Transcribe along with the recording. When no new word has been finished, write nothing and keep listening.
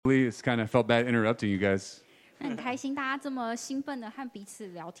quickly. It's kind of felt bad interrupting you guys. 那很开心，大家这么兴奋的和彼此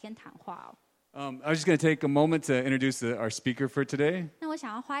聊天谈话哦。I was just going to take a moment to introduce our speaker for today. 那我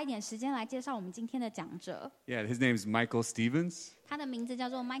想要花一点时间来介绍我们今天的讲者。Yeah, his name is Michael Stevens. 他的名字叫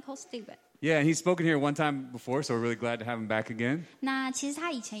做 Michael Stevens。Yeah, and he's spoken here one time before, so we're really glad to have him back again. 那其实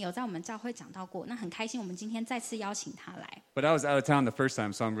他以前有在我们教会讲到过，那很开心我们今天再次邀请他来。But I was out of town the first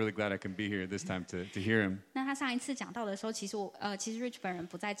time, so I'm really glad I can be here this time to hear him. 那他上一次讲到的时候，其实Rich 本人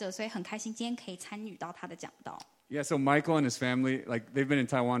不在这，所以很开心今天可以参与到他的讲道。Yeah, so Michael and his family, they've been in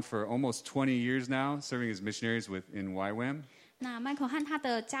Taiwan for almost 20 years now, serving as missionaries in YWAM. 那 Michael 和他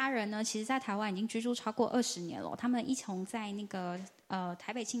的家人呢，其实在台湾已经居住超过20年了。他们一同在那个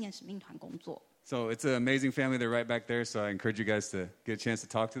台北青年使命团工作。So it's an amazing family. They're right back there, so I encourage you guys to get a chance to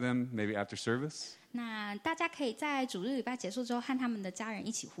talk to them, maybe after service. 那大家可以在主日礼拜结束之后和他们的家人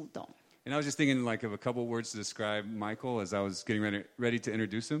一起互动。And I was just thinking of a couple words to describe Michael as I was getting ready to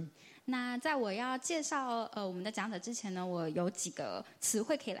introduce him. 那在我要介绍我们的讲者之前呢，我有几个词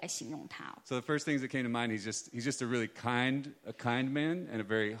汇可以来形容他哦。So the first things that came to mind, he's just a really kind man and a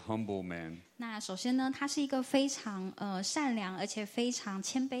very humble man. 那首先呢，他是一个非常善良而且非常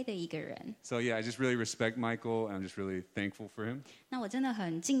谦卑的一个人。So yeah, I just really respect Michael, and I'm just really thankful for him. 那我真的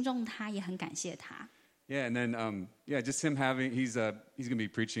很敬重他，也很感谢他。Yeah, and then just him he's going to be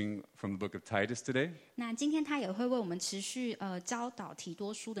preaching from the book of Titus today. 那今天他也会为我们持续教导提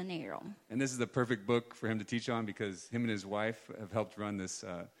多书的内容。And this is the perfect book for him to teach on because him and his wife have helped run this.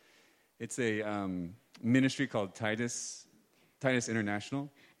 It's a ministry called Titus International.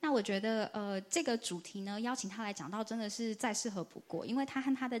 那我觉得这个主题呢，邀请他来讲到真的是再适合不过，因为他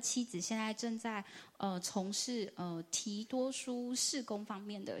和他的妻子现在正在从事提多书事工方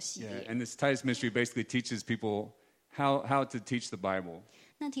面的系列。Yeah, and this Titus ministry basically teaches people how to teach the Bible.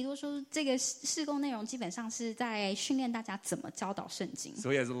 那提多书这个事工内容基本上是在训练大家怎么教导圣经。So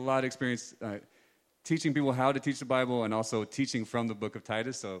he has a lot of experience teaching people how to teach the Bible and also teaching from the book of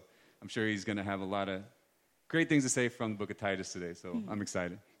Titus. So I'm sure he's going to have a lot of great things to say from the book of Titus today. So I'm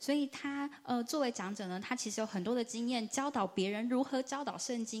excited. 所以他作为讲者呢，他其实有很多的经验，教导别人如何教导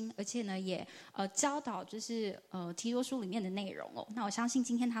圣经，而且呢也教导就是提多书里面的内容哦。那我相信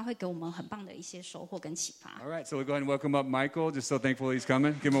今天他会给我们很棒的一些收获跟启发。All right, so we'll go ahead and welcome up Michael. Just so thankful he's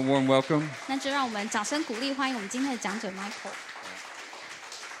coming. Give him a warm welcome. 那就让我们掌声鼓励，欢迎我们今天的讲者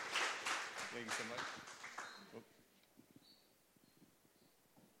Michael。Thank you so much.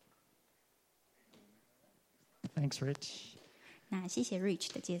 Thanks, Rich. 那谢谢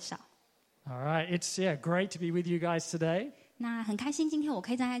Rich 的介绍。 All right, it's great to be with you guys today. 那很开心今天我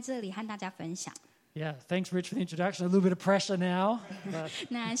可以站在这里和大家分享。Yeah, thanks, Rich, for the introduction. A little bit of pressure now.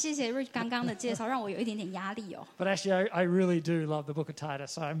 那谢谢 Rich 刚刚的介绍，让我有一点点压力哦。But actually, I really do love the book of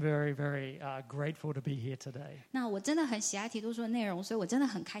Titus, so I'm very, very grateful to be here today. 那我真的很喜爱提多书的内容，所以我真的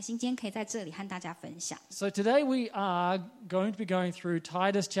很开心今天可以在这里和大家分享。So today we are going to be going through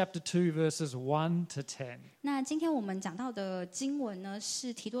Titus chapter 2, verses 1 to 10. 那今天我们讲到的经文呢，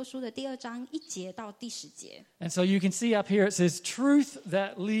是提多书的第2章1节到第10节。And so you can see up here it says, truth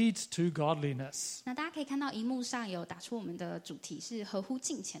that leads to godliness. 那大家可以看到荧幕上有打出我们的主题是合乎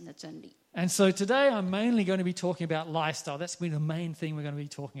敬虔的真理。And so today I'm mainly going to be talking about lifestyle. That's going to be the main thing we're going to be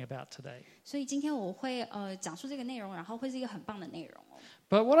talking about today. 所以今天我会讲述这个内容，然后会是一个很棒的内容哦。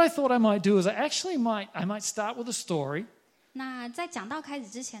But what I thought I might do is I might start with a story. 那在讲到开始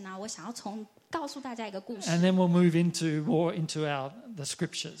之前呢，我想要告诉大家一个故事， And then we'll move more into the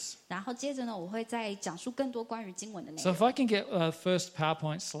scriptures. 然后接着呢，我会再讲述更多关于经文的内 So 容。 if I can get first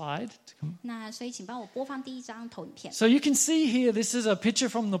PowerPoint slide. 那所以请帮我播放第1张投影片。 So you can see here, this is a picture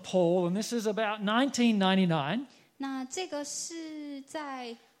from Nepal, and this is about 1999. 那这个是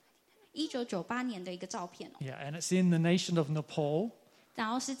在1998年的一个照片哦， Yeah, and it's in the nation of Nepal. 然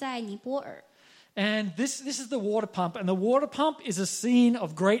后是在尼泊尔。 And this is the water pump, and the water pump is a scene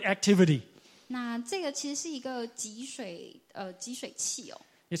of great activity. 那这个其实是一个集水器哦。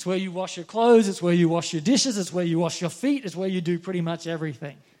 It's where you wash your clothes, it's where you wash your dishes, it's where you wash your feet, it's where you do pretty much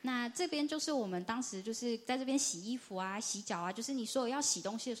everything. 那这边就是我们当时就是在这边洗衣服啊、洗脚啊，就是你所有要洗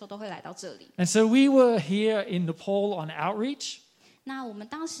东西的时候都会来到这里。 And so we were here in Nepal on outreach. 那我们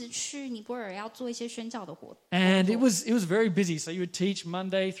当时去尼泊尔要做一些宣教的活动， And it was very busy. So you would teach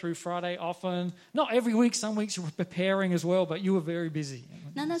Monday through Friday often. Not every week, some weeks you were preparing as well, but you were very busy.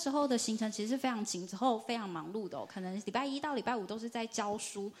 那时候的行程其实是非常紧凑、非常忙碌的哦。可能礼拜1到礼拜5都是在教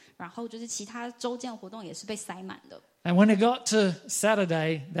书，然后就是其他周间的活动也是被塞满的。 And when it got to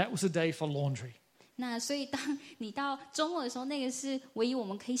Saturday, that was a day for laundry. 那所以当你到周末的时候，那个是唯一我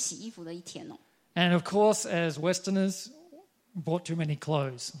们可以洗衣服的一天哦。 And of course, as Westerners, bought too many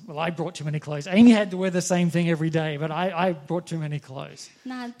clothes. Well, I brought too many clothes. Amy had to wear the same thing every day, but I brought too many clothes.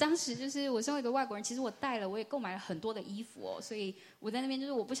 那当时就是我身为一个外国人，其实我带了，我也购买了很多的衣服哦，所以我在那边就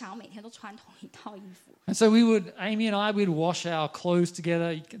是我不想要每天都穿同一套衣服。And so Amy and I would wash our clothes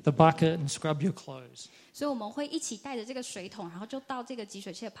together, you get the bucket and scrub your clothes. 所以我们会一起带着这个水桶，然后就到这个集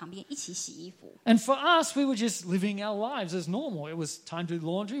水器的旁边一起洗衣服。And for us, we were just living our lives as normal. It was time to do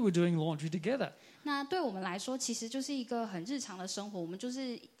laundry, we're doing laundry together. 那对我们来说，其实就是一个很日常的生活，我们就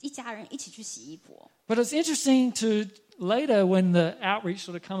是一家人一起去洗衣服哦。But it's interesting to later when the outreach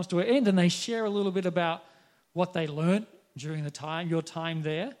sort of comes to an end and they share a little bit about what they learned during your time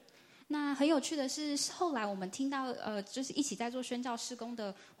there. 那很有趣的是，后来我们听到就是一起在做宣教事工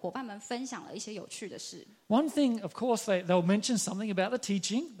的伙伴们分享了一些有趣的事。One thing, of course, they'll mention something about the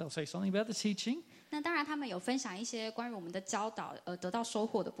teaching. They'll say something about the teaching. 那当然，他们有分享一些关于我们的教导得到收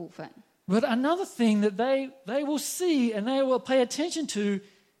获的部分。But another thing that they will see and they will pay attention to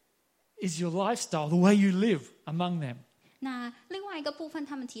is your lifestyle, the way you live among them. 那另外一个部分，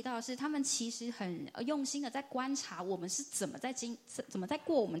他们提到的是，他们其实很用心的在观察我们是怎么在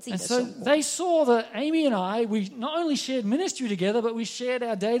过我们自己 And 的 so 生活。 they saw that Amy and I, we not only shared ministry together, but we shared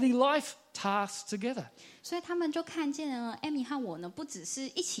our daily life tasks together. 所以他们就看见了 Amy 和我呢，不只是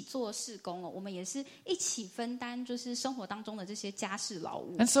一起做事工了，我们也是一起分担，就是生活当中的这些家事劳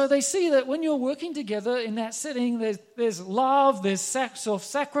务。 And so they see that when you're working together in that setting, there's love, there's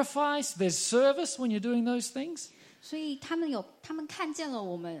self-sacrifice, there's service when you're doing those things. 所以他们看见了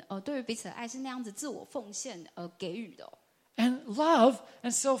我们对于彼此的爱是那样子自我奉献给予的哦。 And love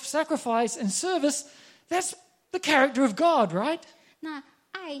and self-sacrifice and service, that's the character of God, right? 那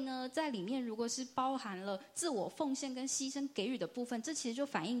爱呢，在里面如果是包含了自我奉献跟牺牲给予的部分，这其实就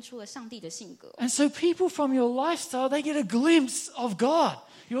反映出了上帝的性格。 And so people from your lifestyle, they get a glimpse of God.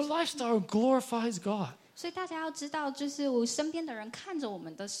 Your lifestyle glorifies God. 所以大家要知道，就是我身边的人看着我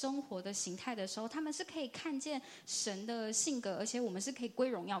们的生活的形态的时候，他们是可以看见神的性格，而且我们是可以归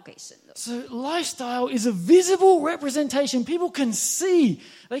荣耀给神的。 So lifestyle is a visible representation. People can see,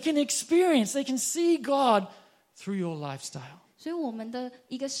 they can experience, they can see God through your lifestyle. 所以我们的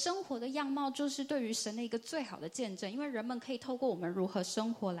一个生活的样貌，就是对于神的一个最好的见证，因为人们可以透过我们如何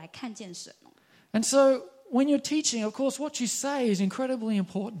生活来看见神哦。 And so when you're teaching, of course, what you say is incredibly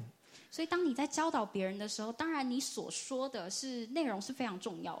important. 所以当你在教导别人的时候，当然你所说的是内容是非常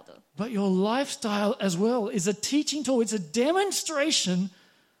重要的。 But your lifestyle as well is a teaching tool. It's a demonstration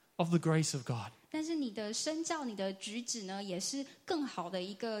of the grace of God. 但是你的身教、你的举止呢，也是更好的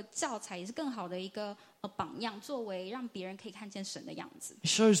一个教材，也是更好的一个榜样，作为让别人可以看见神的样子。 It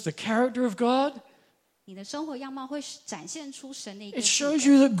shows the character of God. 你的生活样貌会展现出神的一个 It 性格。 shows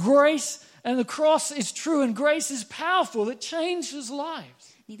you that grace and the cross is true and grace is powerful. It changes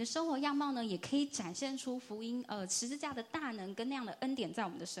lives. 你的生活样貌呢，也可以展现出福音十字架的大能跟那样的恩典在我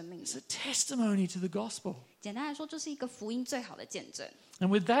们的生命里 It's。a testimony to the gospel. 简单来说，就是一个福音最好的见证。 And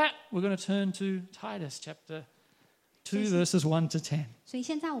with that, we're going to turn to Titus chapter 2, verses 1 to 10. 所以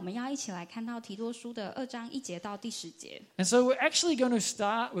现在我们要一起来看到提多书的2章1节到第10节。 And so we're actually going to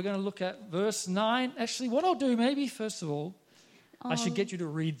start, we're going to look at verse 9. Actually, what I'll do, maybe first of all, I should get you to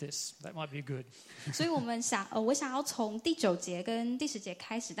read this. That might be good. 所以我想要从第9节跟第10节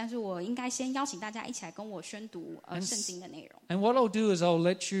开始，但是我应该先邀请大家一起来跟我宣读圣经的内容。 And what I'll do is I'll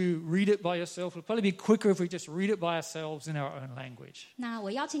let you read it by yourself. It'll probably be quicker if we just read it by ourselves in our own language. 那我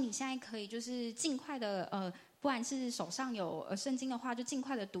邀请你现在可以就是尽快的不然是手上有圣经的话，就尽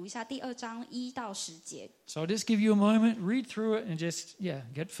快的读一下第2章1到10节。 So I'll just give you a moment, read through it, and just,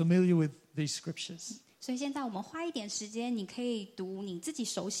 get familiar with these scriptures. 所以现在我们花一点时间，你可以读你自己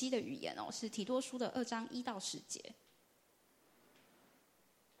熟悉的语言哦，是提多书的2章1到10节。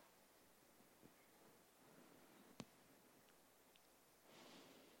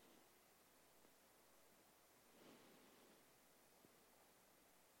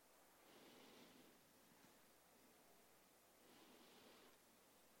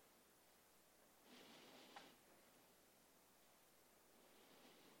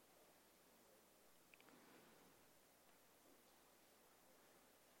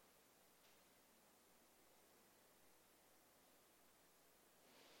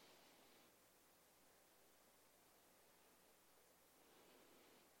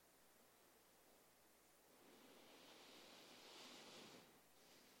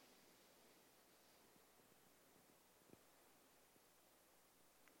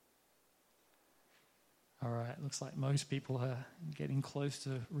 All right, looks like most people are getting close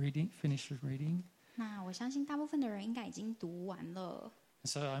to finish reading. 那我相信大部分的人应该已经读完了。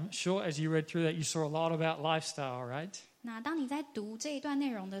 So I'm sure as you read through that, you saw a lot about lifestyle, right? 那当你在读这一段内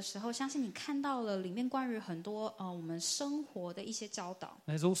容的时候，相信你看到了里面关于很多我们生活的一些教导。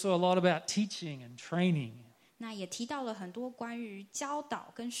There's also a lot about teaching and training. 那也提到了很多关于教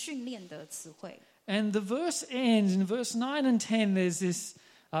导跟训练的词汇。And the verse ends in verse 9 and 10. There's this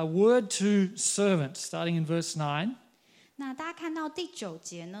word to servant, starting in verse 9. 那大家看到第9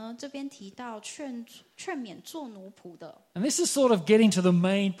节呢，这边提到劝勉做奴仆的。And this is sort of getting to the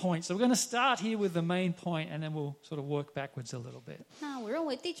main point. So we're going to start here with the main point, and then we'll sort of work backwards a little bit. 那我认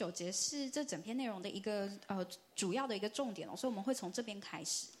为第9节是这整篇内容的一个主要的一个重点所以我们会从这边开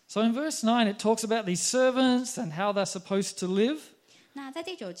始。So in verse 9, it talks about these servants and how they're supposed to live. 那在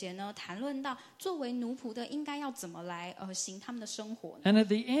第9节呢，谈论到作为奴仆的应该要怎么来行他们的生活呢？ And at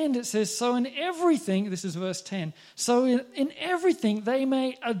the end it says, so in everything, this is verse 10, so in everything they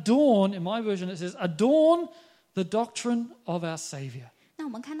may adorn, in my version it says, adorn the doctrine of our Savior. 那我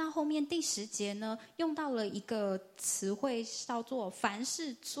们看到后面第10节呢，用到了一个词汇叫做凡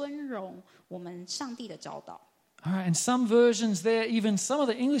事尊荣我们上帝的教导。All right, and some versions there, even some of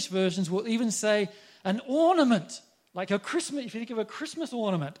the English versions will even say an ornament. Like a Christmas, if you think of a Christmas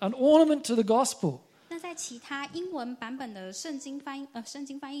ornament, an ornament to the gospel. 那在其他英文版本的圣经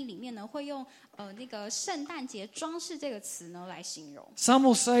翻译里面呢，会用那个圣诞节装饰这个词呢来形容。Some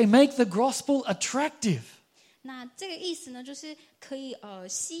will say make the gospel attractive. 那这个意思呢，就是可以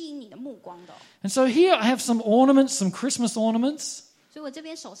吸引你的目光的。And so here I have some ornaments, some Christmas ornaments. 所以我这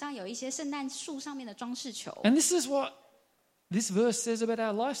边手上有一些圣诞树上面的装饰球。And this is what this verse says about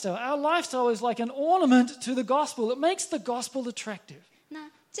our lifestyle. Our lifestyle is like an ornament to the gospel. It makes the gospel attractive.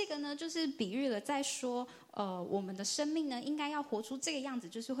 那这个呢，就是比喻了在说，我们的生命呢，应该要活出这个样子，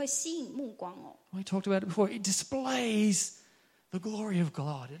就是会吸引目光哦。We talked about it before. It displays the glory of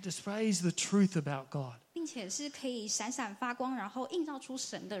God. It displays the truth about God. 并且是可以闪闪发光，然后映照出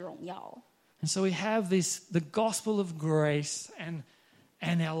神的荣耀。And so we have the gospel of grace, and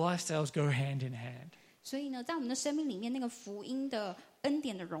our lifestyles go hand in hand. 所以呢，在我们的生命里面，那个福音的恩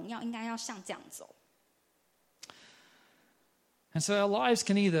典的荣耀，应该要像这样子哦。And so our lives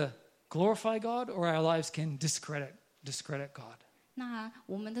can either glorify God or our lives can discredit God. 那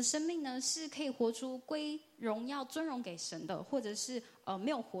我们的生命呢，是可以活出归荣耀、尊荣给神的，或者是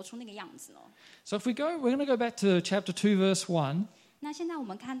没有活出那个样子呢？ So we're going to go back to chapter 2, verse 1. 那现在我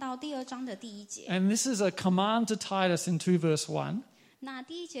们看到第2章的第1节。And this is a command to Titus in 2, verse 1. 那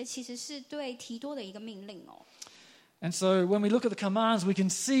第1节其实是对提多的一个命令哦。And so when we look at the commands, we can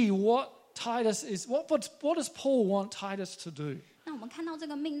see what Titus is. What does Paul want Titus to do? 那我们看到这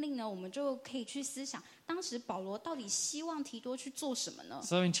个命令呢，我们就可以去思想，当时保罗到底希望提多去做什么呢？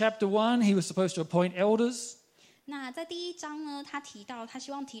 So in chapter 1, he was supposed to appoint elders. 那在第1章呢，他提到他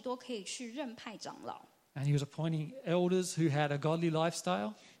希望提多可以去任派长老， And he was appointing elders who had a godly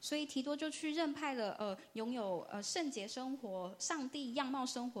lifestyle. 所以提多就去任派了拥有圣洁生活、上帝样貌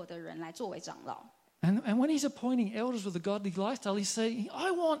生活的人来作为长老。And when he's appointing elders with a godly lifestyle, he's saying,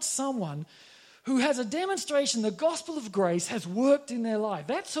 I want someone who has a demonstration the gospel of grace has worked in their life.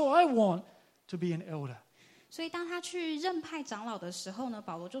 That's who I want to be an elder. 所以当他去任派长老的时候呢，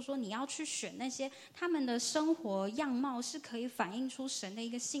保罗就说你要去选那些他们的生活样貌是可以反映出神的一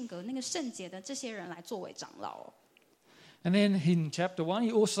个性格、那个圣洁的这些人来作为长老哦。And then in chapter 1,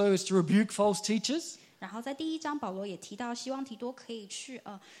 he also is to rebuke false teachers. 然后在第1章，保罗也提到，希望提多可以去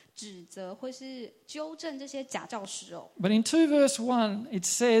指责或是纠正这些假教师哦。But in 2 verse 1, it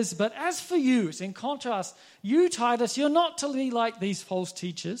says, But as for you, it's in contrast, you Titus, you're not to be like these false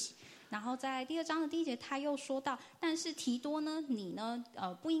teachers. 然后在第2章的第1节，他又说到，但是提多呢，你呢，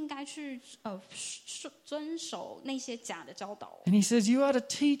不应该去遵守那些假的教导哦。 And he says, You are to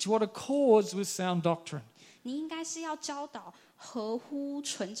teach what accords with sound doctrine. 你应该是要教导合乎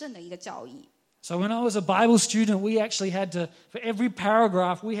纯正的一个教义。 So when I was a Bible student, we actually had to, for every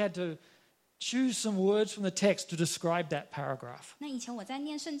paragraph, we had to choose some words from the text to describe that paragraph. 那以前我在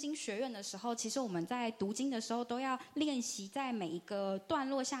念圣经学院的时候，其实我们在读经的时候都要练习在每一个段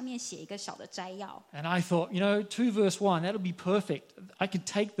落下面写一个小的摘要。 And I thought, 2 verse 1, that'll be perfect. I could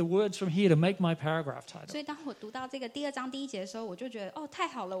take the words from here to make my paragraph title. 所以当我读到这个第2章第1节的时候，我就觉得太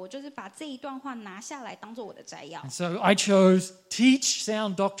好了，我就是把这一段话拿下来当做我的摘要。 And so I chose teach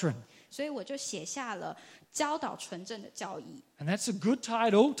sound doctrine. 所以我就写下了教导纯正的教义。 And that's a good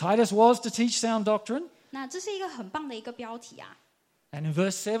title. Titus was to teach sound doctrine. 那这是一个很棒的一个标题啊。 And in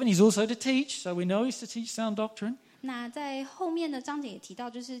verse 7, he's also to teach. So we know he's to teach sound doctrine. 那在后面的章节也提到，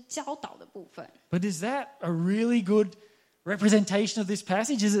就是教导的部分。 But is that a really good representation of this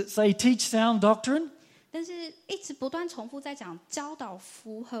passage? Does it say teach sound doctrine? 但是一直不断重复在讲教导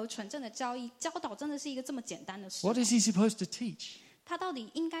符合纯正的教义，教导真的是一个这么简单的事吗？ What is he supposed to teach? 他到底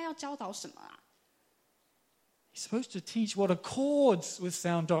应该要教导什么啊？ He's He's supposed to teach what accords with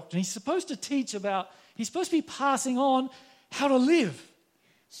sound doctrine. He's supposed to teach about, he's supposed to be passing on how to live.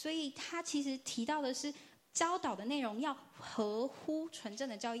 所以他其实提到的是教导的内容要合乎纯正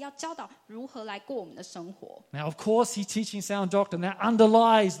的教育，要教导如何来过我们的生活。 Now, of course, he's teaching sound doctrine. That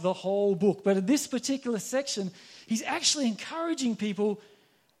underlies the whole book. But in this particular section, he's actually encouraging people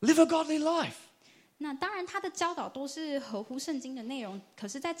live a godly life. 那当然，他的教导都是合乎圣经的内容，可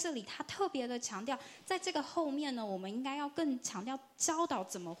是在这里他特别的强调，在这个后面呢，我们应该要更强调教导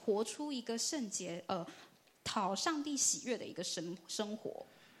怎么活出一个圣洁、讨上帝喜悦的一个生活。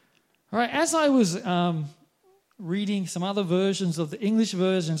 All right, as I was reading some other versions of the English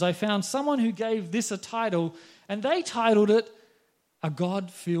versions, I found someone who gave this a title, and they titled it A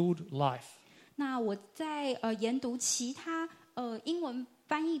God-Filled Life. 那我在研读其他英文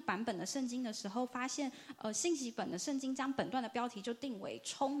翻译版本的圣经的时候，发现信息本的圣经将本段的标题就定为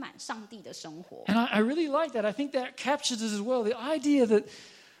充满上帝的生活。 And I really like that. I think that captures it as well. The idea that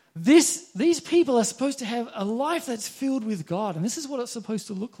these people are supposed to have a life that's filled with God, and this is what it's supposed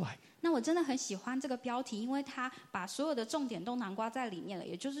to look like. 那我真的很喜欢这个标题，因为它把所有的重点都囊括在里面了。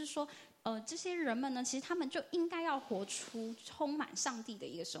也就是说，这些人们呢，其实他们就应该要活出充满上帝的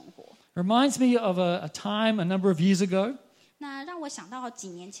一个生活。 Reminds me of a time a number of years ago. 那让我想到几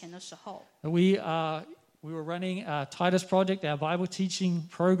年前的时候， We were running a Titus Project, our Bible teaching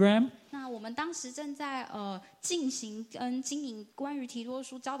program. 那我们当时正在进行跟经营关于提多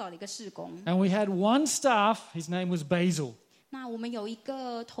书教导的一个事工。 And we had one staff, his name was Basil. 那我们有一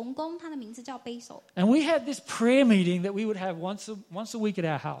个同工，他的名字叫 Basil。 And we had this prayer meeting that we would have once a week at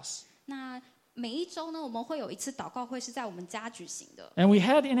our house. 那每一周呢，我们会有一次祷告会是在我们家举行的。 And we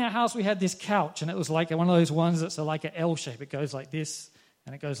had in our house, we had this couch, and it was like one of those ones that's like an L shape. It goes like this,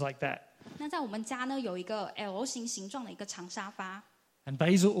 and it goes like that. 那在我们家呢，有一个 L 型形状的一个长沙发。 And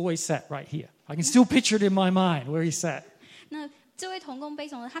Basil always sat right here. I can still picture it in my mind where he sat. 那这位同工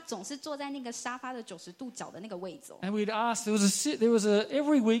Basil呢，他总是坐在那个沙发的90度角的那个位置。 And we'd ask,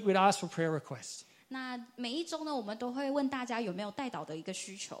 every week we'd ask for prayer requests. 那每一周呢，我们都会问大家有没有代祷的一个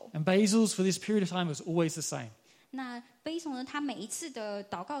需求。 And Basil's for this period of time was always the same. 那Basil呢，他每一次的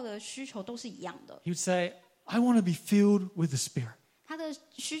祷告的需求都是一样的。 He would say, I want to be filled with the Spirit. 他的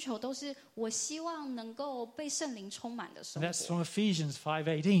需求都是我希望能够被圣灵充满的生 And that's 活。 from Ephesians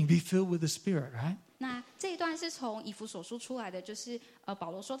 5:18. Be filled with the Spirit, right? 那这一段是从以弗所书出来的，就是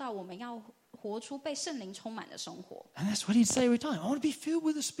保罗说到我们要活出被圣灵充满的生活， And that's what he'd say every time. I want to be filled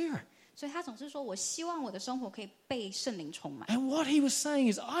with the Spirit. 所以他总是说我希望我的生活可以被圣灵充满。 And what he was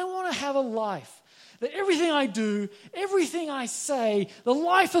saying is, I want to have a life that everything I do, everything I say, the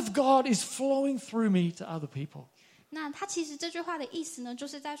life of God is flowing through me to other people. 那他其实这句话的意思呢，就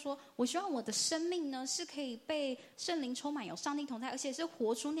是在说，我希望我的生命呢是可以被圣灵充满，有上帝同在，而且是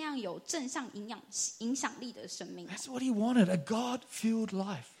活出那样有正向影响力的生命。 That's what he wanted, a God-filled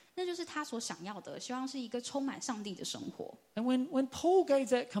life. 那就是他所想要的，希望是一个充满上帝的生活。 And when Paul gave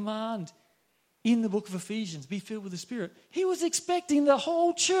that command in the book of Ephesians, be filled with the Spirit, he was expecting the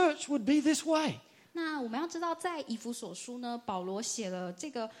whole church would be this way. 那我们要知道，在以弗所书呢，保罗写了这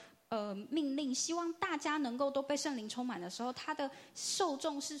个命令，希望大家能够都被圣灵充满的时候，他的受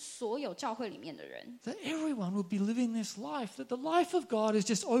众是所有教会里面的人。 That everyone would be living this life, that the life of God is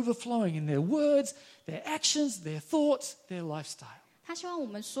just overflowing in their words, their actions, their thoughts, their lifestyle. 他希望我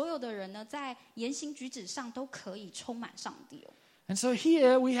们所有的人呢，在言行举止上都可以充满上帝哦。 And so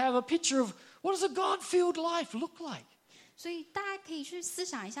here we have a picture of what does a God-filled life look like? 所以大家可以去思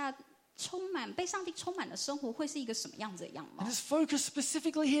想一下，被上帝充满的生活会是一个什么样子的样貌 And？his focus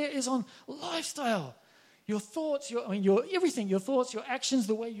specifically here is on lifestyle, your thoughts, your everything, your thoughts, your actions,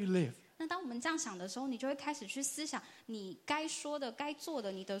 the way you live. 那当我们这样想的时候，你就会开始去思想你该说的、该做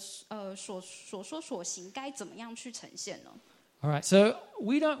的，你的所说所行该怎么样去呈现呢？ All right, so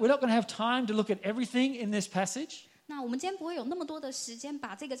we're not going to have time to look at everything in this passage. 那我们今天不会有那么多的时间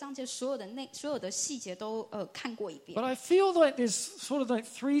把这个章节所有的细节都看过一遍 But，I feel like there's sort of like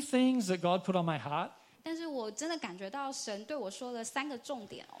three things that God put on my heart. 但是我真的感觉到神对我说了3个重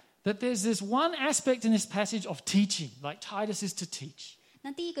点哦。 That there's this one aspect in this passage of teaching, like Titus is to teach.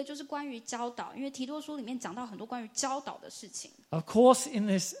 那第一个就是关于教导，因为提多书里面讲到很多关于教导的事情。 Of course, in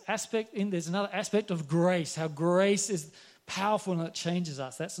this aspect, there's another aspect of grace, how grace is powerful and it changes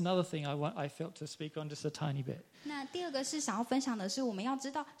us. That's another thing I felt to speak on just a tiny bit. 那第二个是想要分享的是，我们要知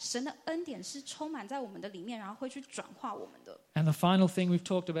道神的恩典是充满在我们的里面，然后会去转化我们的。 And the final thing we've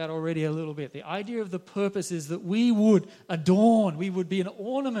talked about already a little bit, the idea of the purpose is that we would adorn, we would be an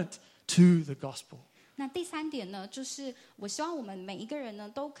ornament to the gospel. 那第3点呢，就是我希望我们每一个人呢，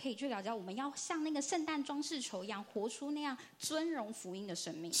都可以去了解，我们要像那个圣诞装饰球一样，活出那样尊荣福音的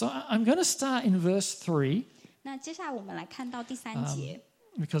生命。 So I'm going to start in verse 3. 那接下来我们来看到第3节。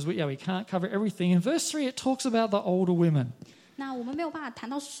because we can't cover everything. In verse 3, it talks about the older women. 那我们没有办法谈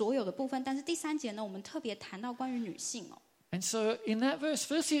到所有的部分，但是第3节呢，我们特别谈到关于女性哦。And so in that verse,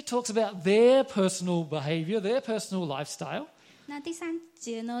 firstly, it talks about their personal behavior, their personal lifestyle. 那第3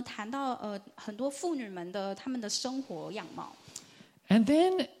节呢，谈到很多妇女们的她们的生活样貌。And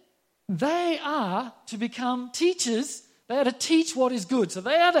then they are to become teachers. They are to teach what is good. So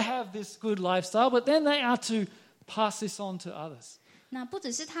they are to have this good lifestyle, but then they are to pass this on to others. 那不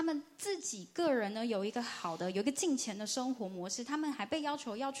只是他们自己个人呢有一个好的、有一个敬虔的生活模式，他们还被要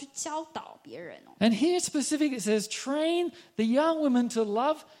求要去教导别人哦。And here specifically it says, train the young women to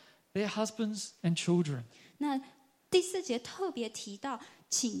love their husbands and children. 那第4节特别提到，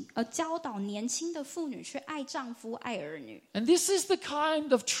请教导年轻的妇女去爱丈夫、爱儿女。And this is the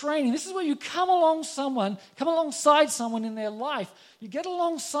kind of training. This is where you come alongside someone in their life. You get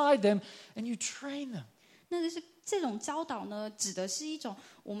alongside them and you train them. 那就是这种教导呢，指的是一种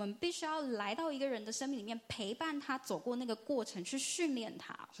我们必须要来到一个人的生命里面，陪伴他走过那个过程，去训练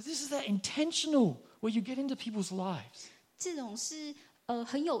他。So this is that intentional where you get into people's lives. 这种是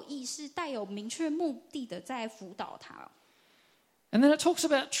很有意识、带有明确目的的在辅导他。And then it talks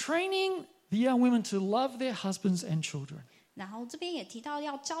about training the young women to love their husbands and children. 然后这边也提到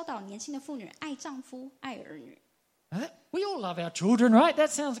要教导年轻的妇女爱丈夫、爱儿女。We all love our children, right? That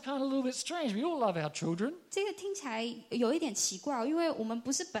sounds kind of a little bit strange. We all love our children. 这个听起来有一点奇怪，因为我们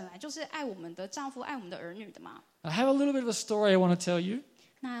不是本来就是爱我们的丈夫、爱我们的儿女的吗？ I have a little bit of a story I want to tell you.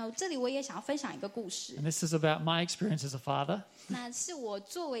 那这里我也想要分享一个故事， And this is about my experience as a father, 那是我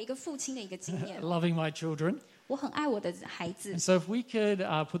作为一个父亲的一个经验。 loving my children. 我很爱我的孩子 And，so if we could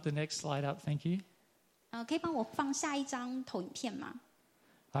put the next slide up, thank you. 可以帮我放下一张投影片吗？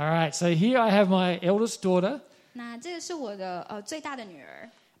 All right, so here I have my eldest daughter. 那这个是我的最大的女儿。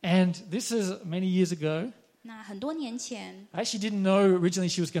 And this is many years ago. 那很多年前， I actually didn't know originally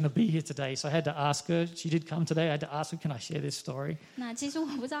she was going to be here today, so I had to ask her. She did come today. I had to ask her, can I share this story? 那其实我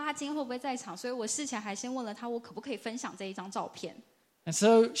不知道她今天会不会在场，所以我事前还先问了她，我可不可以分享这一张照片。 And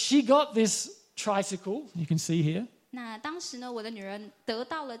so she got this tricycle, you can see here. 那当时呢，我的女儿得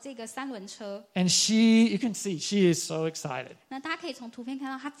到了这个3轮车。 And you can see, she is so excited. 那大家可以从图片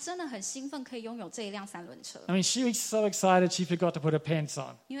看到，她真的很兴奋，可以拥有这一辆3轮车。 I mean, she was so excited she forgot to put her pants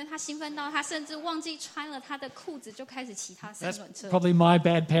on. 因为她兴奋到，她甚至忘记穿了她的裤子，就开始骑她3 That's 轮车。 probably my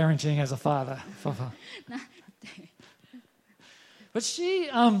bad parenting as a father. But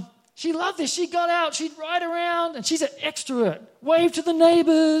she loved this. She got out, she'd ride around, and she's an extrovert. Wave to the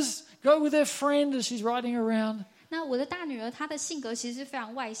neighbors, go with her friend as she's riding around. 那我的大女儿她的性格其实是非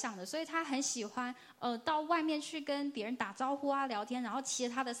常外向的，所以她很喜欢到外面去跟别人打招呼啊、聊天，然后骑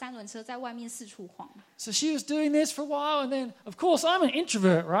着她的3轮车在外面四处晃。So she was doing this for a while, and then, of course, I'm an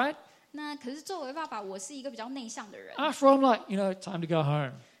introvert, right? 那可是作为爸爸，我是一个比较内向的人， After all, I'm like, time to go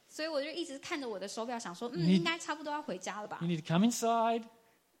home. 所以我就一直看着我的手表，想说，应该差不多要回家了吧 You。need to come inside.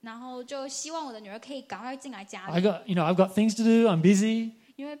 然后就希望我的女儿可以赶快进来家 I've 里， got things to do. I'm busy.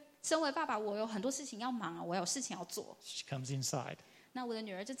 因为身为爸爸，我有很多事情要忙啊，我有事情要做。 She comes inside. 那我的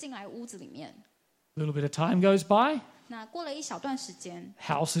女儿就进来屋子里面。 A little bit of time goes by. 那过了一小段时间，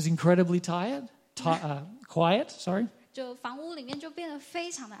 House is incredibly quiet. Sorry. 就房屋里面就变得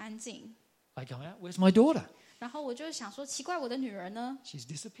非常的安静。 I go out. Where's my daughter? 然后我就想说，奇怪，我的女儿呢？ She's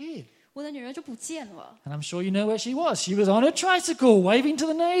disappeared. 我的女儿就不见了。 And I'm sure you know where she was. She was on her tricycle, waving to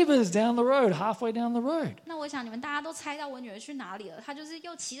the neighbors down the road, halfway down the road. 那我想你们大家都猜到我女儿去哪里了。她就是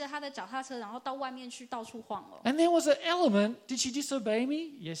又骑着她的脚踏车，然后到外面去到处晃了。 And there was an element. Did she disobey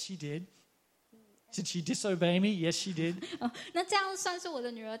me? Yes, she did. Did she disobey me? Yes, she did. 那这样算是我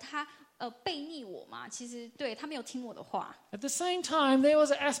的女儿她背逆我吗？其实对她没有听我的话。 At the same time, there was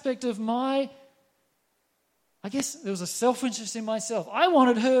an aspect of I guess there was a self-interest in myself. I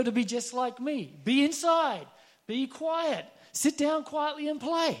wanted her to be just like me. Be inside. Be quiet. Sit down quietly and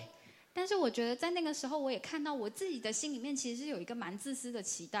play. 但是我觉得在那个时候，我也看到我自己的心里面其实是有一个蛮自私的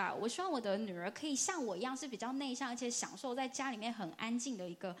期待。我希望我的女儿可以像我一样是比较内向，而且享受在家里面很安静的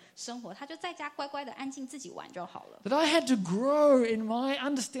一个生活。她就在家乖乖的安静自己玩就好了。 But I had to grow in my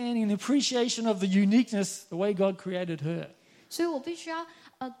understanding and appreciation of the uniqueness, the way God created her. 所以我必须要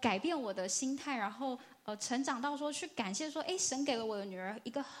改变我的心态，然后成长到说去感谢说，神给了我的女儿一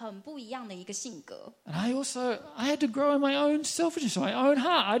个很不一样的一个性格。 And I had to grow in my own selfishness, my own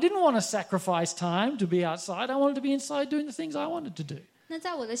heart. I didn't want to sacrifice time to be outside. I wanted to be inside doing the things I wanted to do. 那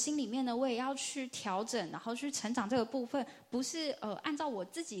在我的心里面呢，我也要去调整，然后去成长这个部分，不是按照我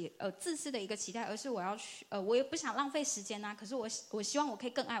自己自私的一个期待，而是我要去我也不想浪费时间啊。可是我希望我可以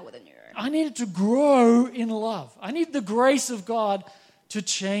更爱我的女儿。 I needed to grow in love. I needed the grace of God to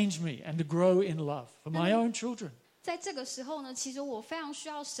change me and to grow in love for my own children. 在这个时候呢，其实我非常需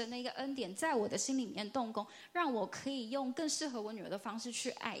要神的一个恩典，在我的心里面动工，让我可以用更适合我女儿的方式去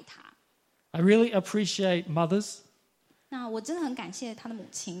爱她。I really appreciate mothers 那我真的很感谢她的母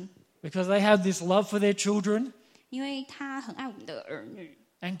亲， because they have this love for their children, 因为她很爱我们的儿女。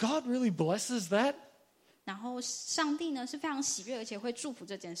 and God really blesses that. 然后上帝呢是非常喜悦，而且会祝福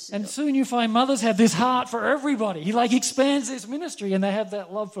这件事 And 的。 soon you find mothers have this heart for everybody. He like expands this ministry and they have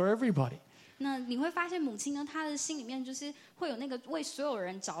that love for everybody. 那你会发现母亲呢，她的心里面就是会有那个为所有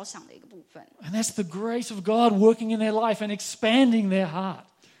人着想的一个部分。 And that's the grace of God working in their life and expanding their heart.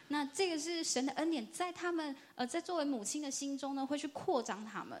 那这个是神的恩典，在他们在作为母亲的心中呢，会去扩张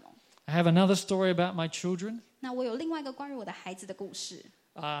他们哦。 I have another story about my children. 那我有另外一个关于我的孩子的故事。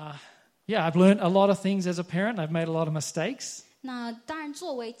 Yeah, I've learned a lot of things as a parent. I've made a lot of mistakes. 那当然，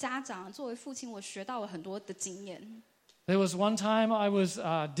作为家长，作为父亲，我学到了很多的经验。 There was one time I was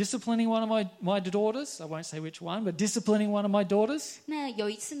disciplining one of my daughters. I won't say which one, but disciplining one of my daughters. 那有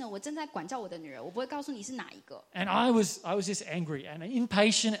一次呢，我正在管教我的女儿，我不会告诉你是哪一个。 And I was just angry and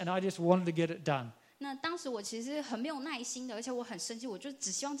impatient, and I just wanted to get it done. 那当时我其实很没有耐心的，而且我很生气，我就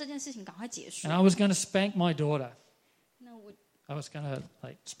只希望这件事情赶快结束 And。I was going to spank my daughter. 那我 I was going to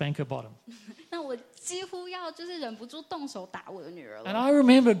like spank her bottom. 那我几乎要就是忍不住动手打我的女儿 And 了。 I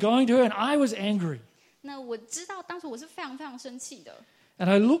remember going to her, and I was angry. 那我知道当时我是非常非常生气的， And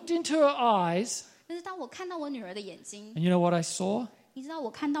I looked into her eyes, 但是当我看到我女儿的眼睛， and you know what I saw? 你知道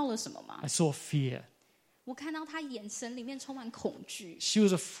我看到了什么吗 I？saw fear. 我看到她眼神里面充满恐惧， She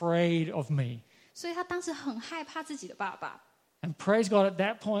was afraid of me. 所以她当时很害怕自己的爸爸。 And praise God, at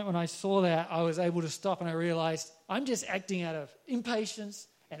that point when I saw that, I was able to stop and I realized I'm just acting out of impatience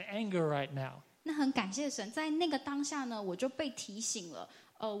and anger right now. 那很感谢神，在那个当下呢，我就被提醒了。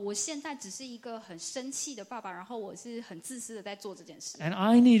我现在只是一个很生气的爸爸，然后我是很自私的在做这件事， And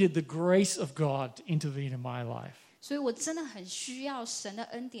I needed the grace of God to intervene in my life. 所以我真的很需要神的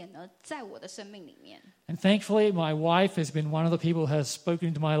恩典呢，在我的生命里面。 And thankfully, my wife has been one of the people who has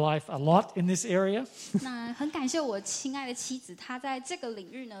spoken into my life a lot in this area. 那很感谢我亲爱的妻子，她在这个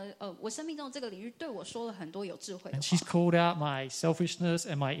领域呢，我生命中的这个领域对我说了很多有智慧的 And she's 话。 called out my selfishness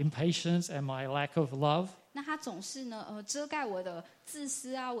and my impatience and my lack of love. 那她总是呢，遮盖我的自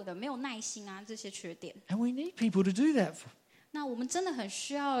私啊，我的没有耐心啊这些缺点。 And we need people to do that. 那我们真的很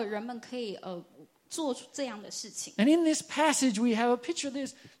需要人们可以做出这样的事情。 And in this passage, we have a picture of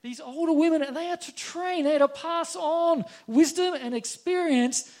these older women, and they are to train, they are to pass on wisdom and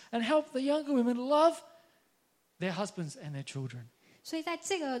experience and help the younger women love their husbands and their children. 所以在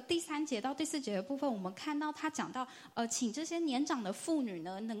这个第3节到第4节的部分，我们看到他讲到，请这些年长的妇女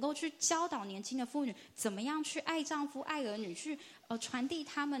呢，能够去教导年轻的妇女怎么样去爱丈夫、爱儿女，去传递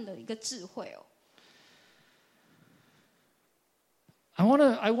他们的一个智慧哦。I want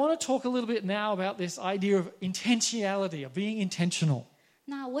to talk a little bit now about this idea of intentionality, of being intentional.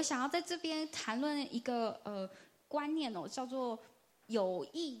 那我想要在这边谈论一个观念哦，叫做有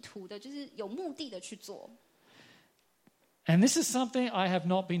意图的，就是有目的的去做。 And this is something I have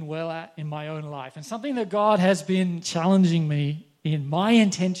not been well at in my own life, and something that God has been challenging me in my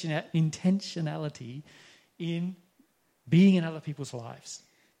intentionality in being in other people's lives.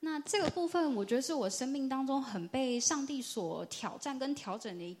 那这个部分，我觉得是我生命当中很被上帝所挑战跟调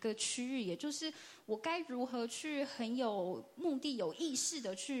整的一个区域，也就是我该如何去很有目的、有意识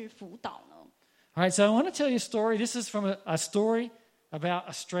的去辅导呢？ All right, so I want to tell you a story. This is from a story about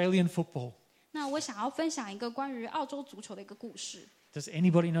Australian football. 那我想要分享一个关于澳洲足球的一个故事。 Does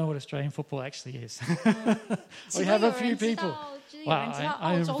anybody know what Australian football actually is? 请 We 问 have 有 a few 人知 people. 道，就是有人知道 Wow, I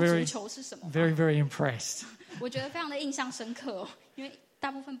澳 am 洲 very- 足球是什么吗？ Very, very impressed. 我觉得非常的印象深刻哦，因为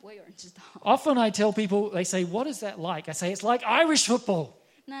大部分不会有人知道。 Often I tell people, they say, what is that like? I say, it's like Irish football.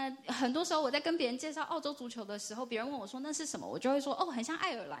 那很多时候我在跟别人介绍澳洲足球的时候，别人问我说那是什么，我就会说哦，很像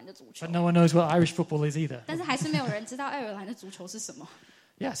爱尔兰的足球 But。no one knows what Irish football is either. 但是还是没有人知道爱尔兰的足球是什么。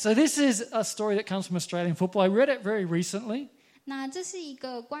 Yeah, so this is a story that comes from Australian football. I read it very recently. 那这是一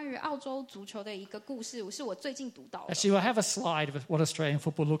个关于澳洲足球的一个故事，是我最近读到的。 Actually, I have a slide of what Australian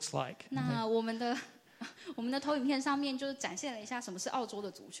football looks like. 那我们的投影片上面就是展现了一下什么是澳洲的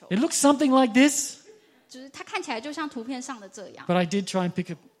足球， It looks something like this, 就是它看起来就像图片上的这样。 but I did try and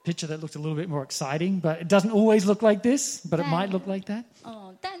pick a picture that looked a little bit more exciting, but it doesn't always look like this, but it might look like that.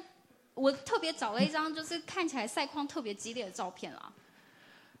 但我特别找了一张就是看起来赛况特别激烈的照片啦。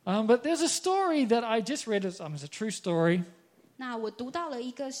 But there's a story that I just read as a true story, 那我读到了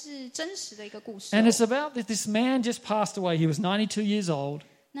一个是真实的一个故事哦、 and it's about this man just passed away. He was 92 years old,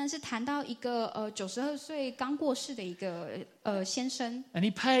 那是谈到一个92岁刚过世的一个先生。 and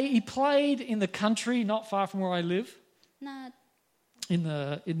he played in the country not far from where I live. 那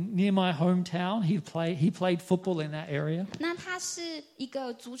near my hometown. He played football in that area. 那他是一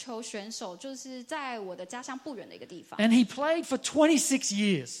个足球选手，就是在我的家乡不远的一个地方。 And he played for 26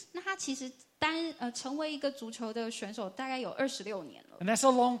 years. 那他其实成为一个足球的选手，大概有26年了。 And that's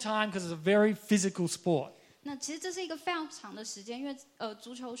a long time because it's a very physical sport. 那其实这是一个非常长的时间，因为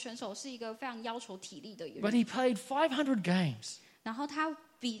足球选手是一个非常要求体力的一个 But 运 he played 500 games. 然后他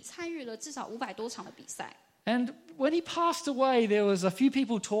参与了至少500多场的比赛。 And when he passed away, there was a few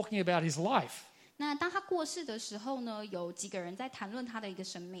people talking about his life. 那当他过世的时候呢，有几个人在谈论他的一个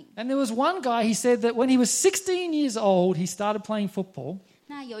生命。 And there was one guy, he said that when he was 16 years old, he started playing football.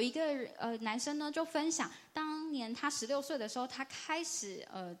 那有一个男生呢，就分享当年他16岁的时候，他开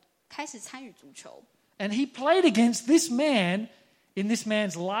始参与足球。 And he played against this man in this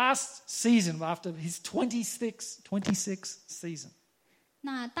man's last season after his 26 season.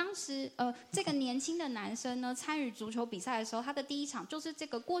 那当时这个年轻的男生呢，参与足球比赛的时候，他的第一场就是这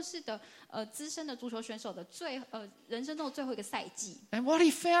个过世的资深的足球选手的人生中的最后一个赛季。 And what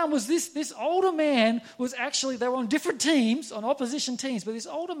he found was this older man was actually, they were on different teams, on opposition teams, but this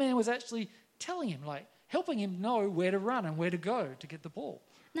older man was actually telling him, like, helping him know where to run and where to go to get the ball.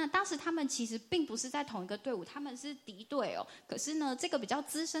 那当时他们其实并不是在同一个队伍，他们是敌对哦。可是呢，这个比较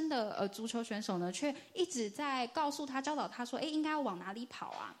资深的足球选手呢，却一直在告诉他、教导他说：“哎，应该要往哪里跑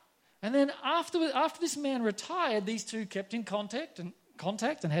啊？” And then after this man retired, these two kept in contact and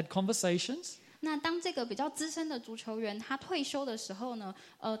had conversations. 那当这个比较资深的足球员他退休的时候呢，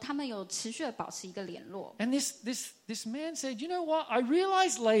他们有持续的保持一个联络。 And this man said, you know what? I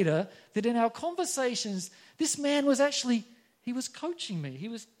realized later that in our conversations, this man was actually, he was coaching me. He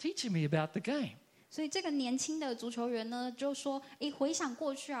was teaching me about the game. 所以这个年轻的足球员呢，就说：“诶，回想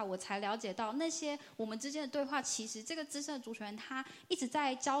过去啊，我才了解到那些我们之间的对话，其实这个资深的足球员他一直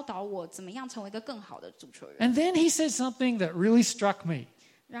在教导我怎么样成为一个更好的足球员。” And then he said something that really struck me.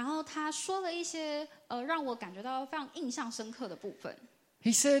 然后他说了一些让我感觉到非常印象深刻的部分。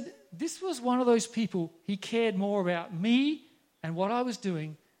 He said, this was one of those people, he cared more about me and what I was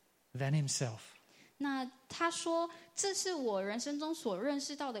doing than himself. 那他说，这是我人生中所认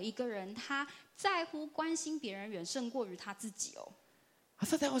识到的一个人，他在乎关心别人远胜过于他自己哦。 I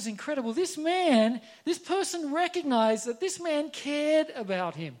thought that was incredible. This person recognized that this man cared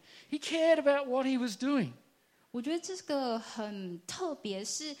about him. He cared about what he was doing. 我觉得这个很特别，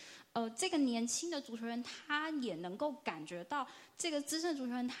是这个年轻的足球员，他也能够感觉到这个资深足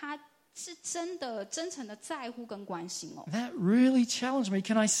球员他是真的真诚的在乎跟关心哦。 That really challenged me.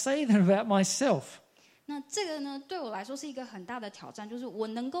 Can I say that about myself? 那这个呢，对我来说是一个很大的挑战，就是我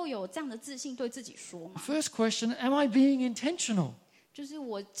能够有这样的自信对自己说嘛？ First question, am I being intentional? 就是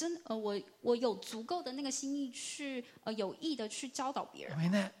我我有足够的那个心意去有意的去教导别人。 I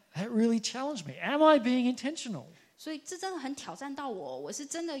mean, that really challenged me. Am I being intentional? 所以这真的很挑战到我，我是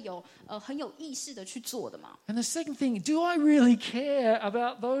真的有很有意识的去做的嘛。 And the second thing, do I really care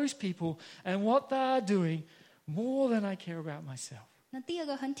about those people and what they are doing more than I care about myself? 那第二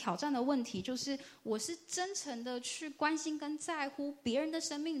个很挑战的问题就是，我是真诚的去关心跟在乎别人的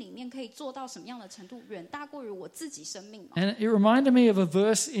生命里面可以做到什么样的程度，远大过于我自己生命嘛。 And it reminded me of a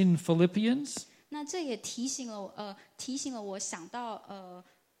verse in Philippians. 那这也提醒了我想到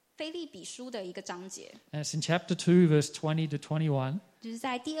腓立比书的一个章节， And it's in chapter 2, verse 20 to 21. 就是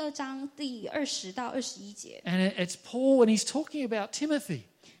在第2章第20到21节。 And it's Paul, and he's talking about Timothy.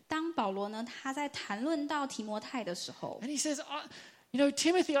 当保罗呢他在谈论到提摩太的时候， And he says,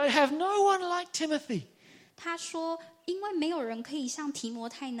 Timothy, I have no one like Timothy 他说，因为没有人可以像提摩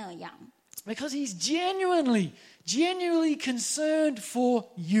太那样， because he's genuinely concerned for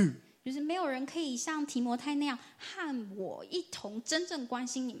you. 就是没有人可以像提摩太那样和我一同真正关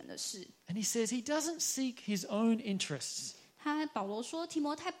心你们的事。 And he says he doesn't seek his own interests. 保罗说，提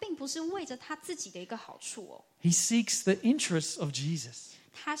摩太并不是为着他自己的一个好处哦， He seeks the interests of Jesus.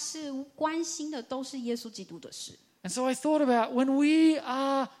 他是关心的都是耶稣基督的事。 And so I thought about when we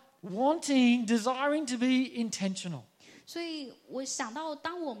are desiring to be intentional. 所以我想到，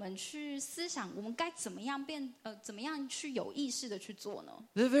当我们去思想，我们该怎么样去有意识的去做呢？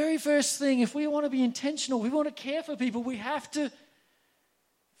 The very first thing, if we want to be intentional, we want to care for people, we have to,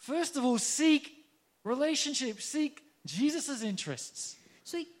 first of all, seek relationships, seek Jesus' interests.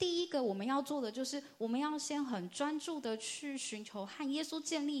 所以第一个我们要做的就是，我们要先很专注的去寻求和耶稣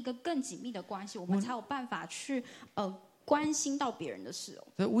建立一个更紧密的关系，我们才有办法去关心到别人的事哦。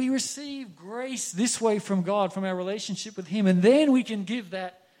 That we receive grace this way from God, from our relationship with Him, and then we can give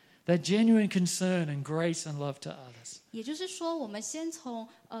that genuine concern and grace and love to others. 也就是说，我们先从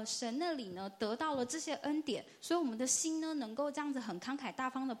神那里呢得到了这些恩典，所以我们的心呢能够这样子很慷慨大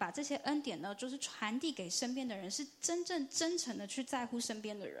方的把这些恩典呢，就是传递给身边的人，是真正真诚的去在乎身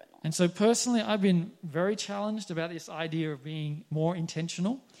边的人哦。And so personally, I've been very challenged about this idea of being more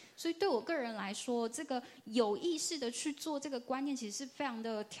intentional. 所以对我个人来说，这个有意识的去做这个观念，其实是非常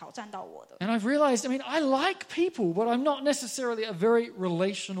的挑战到我的。And I've realized, I mean, I like people, but I'm not necessarily a very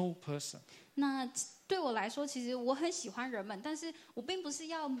relational person. 那对我来说，其实我很喜欢人们，但是我并不是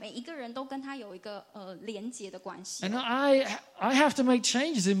要每一个人都跟他有一个连结的关系。And I have to make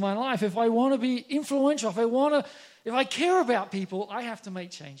changes in my life. If I want to be influential, if I care about people, I have to make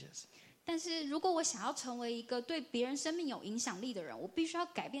changes. 但是如果我想要成为一个对别人生命有影响力的人，我必须要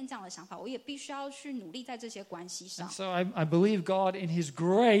改变这样的想法，我也必须要去努力在这些关系上。 And so I believe God in His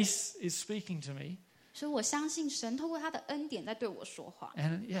grace is speaking to me. 所以我相信神透过他的恩典在对我说话。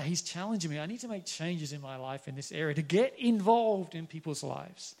 And yeah, He's challenging me. I need to make changes in my life in this area to get involved in people's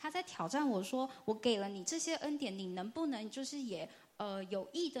lives. 他在挑战我说：“我给了你这些恩典，你能不能就是也有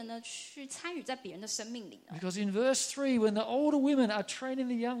意的呢去参与在别人的生命里呢？” Because in verse 3, when the older women are training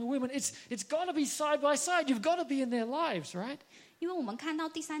the younger women, it's got to be side by side. You've got to be in their lives, right? 因为我们看到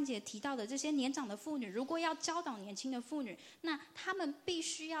第3节提到的这些年长的妇女，如果要教导年轻的妇女，那她们必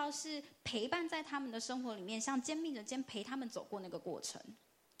须要是陪伴在他们的生活里面，像肩并着肩陪他们走过那个过程。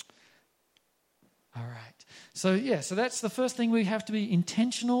 All right. So that's the first thing. We have to be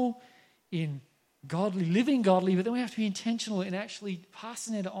intentional in living godly, but then we have to be intentional in actually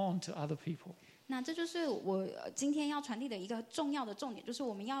passing it on to other people. 那这就是我今天要传递的一个重要的重点，就是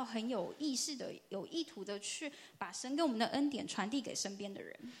我们要很有意识的、有意图的去把神给我们的恩典传递给身边的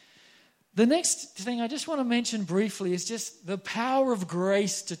人。 The next thing I just want to mention briefly is just the power of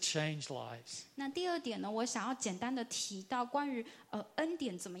grace to change lives. 那第2点呢，我想要简单的提到关于恩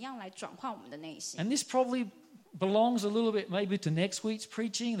典怎么样来转化我们的内心。 And this probably belongs a little bit maybe to next week's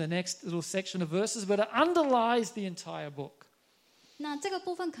preaching, the next little section of verses, but it underlies the entire book. 那这个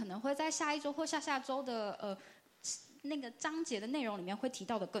部分可能会在下一周或下下周的那个章节的内容里面会提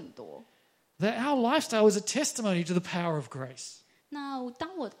到的更多。 That our lifestyle is a testimony to the power of grace. 那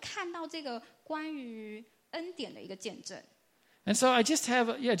当我看到这个关于恩典的一个见证， And so I just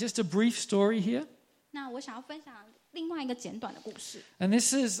have just a brief story here. 那我想要分享另外一个简短的故事， And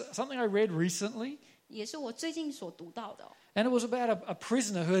this is something I read recently. 也是我最近所读到的。 And it was about a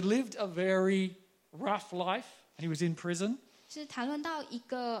prisoner who had lived a very rough life, and he was in prison. 是谈论到一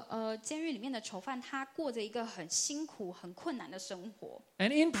个监狱里面的囚犯，他过着一个很辛苦、很困难的生活。 And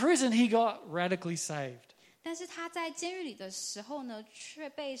in prison, he got radically saved. 但是他在监狱里的时候呢，却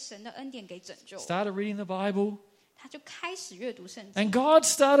被神的恩典给拯救。 Started reading the Bible. 他就开始阅读圣经， And God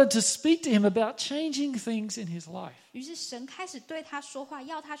started to speak to him about changing things in his life. 于是神开始对他说话，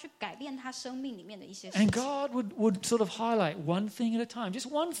要他去改变他生命里面的一些事 And 情。 God would sort of highlight one thing at a time,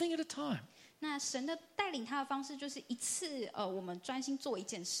 just one thing at a time. 那神的带领他的方式就是一次我们专心做一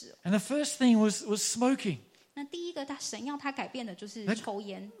件事。 And the first thing was smoking. 那第一个，神要他改变的就是抽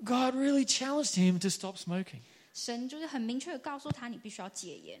烟。 God really challenged him to stop smoking. 神就是很明确的告诉他，你必须要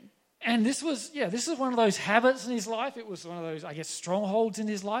戒烟。 And this is one of those habits in his life. It was one of those, I guess, strongholds in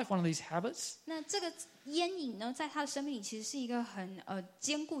his life, one of these habits. 那这个烟瘾呢，在他的生命里其实是一个很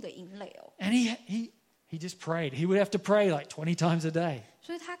坚固的营垒哦。 And he just prayed. He would have to pray like 20 times a day.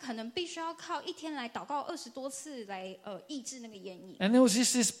 所以他可能必须要靠一天来祷告20多次来抑制那个烟瘾。 And there was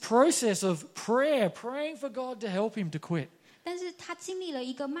just this process of praying for God to help him to quit. 但是他经历了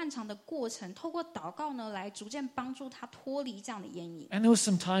一个漫长的过程，透过祷告呢，来逐渐帮助他脱离这样的烟瘾。 And there was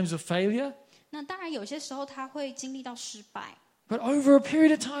some times of failure. 那当然，有些时候他会经历到失败， But over a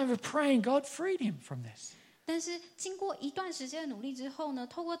period of time of praying, God freed him from this. 但是经过一段时间的努力之后呢，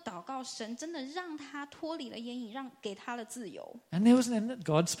透过祷告，神真的让他脱离了烟瘾，给他了自由。 And then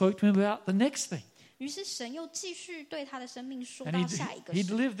God spoke to him about the next thing. 于是神又继续对他的生命说 And 到下一个 he'd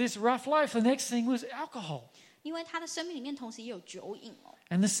事， lived this rough life. The next thing was alcohol. 因为他的生命里面同时也有酒瘾哦。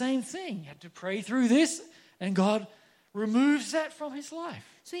 And the same thing. He had to pray through this, and God removes that from his life.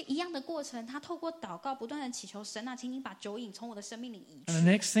 所以一样的过程，他透过祷告不断的祈求神啊，请你把酒瘾从我的生命里移 And the 去。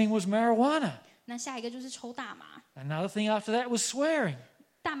 next thing was marijuana. 那下一个就是抽大麻， Another thing after that was swearing.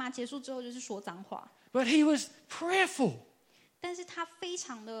 大麻结束之后就是说脏话。 But he was prayerful. 但是他非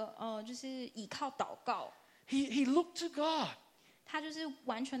常的就是依靠祷告， He looked to God. 他就是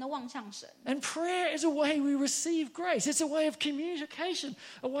完全的望向神。 And prayer is a way we receive grace. It's a way of communication,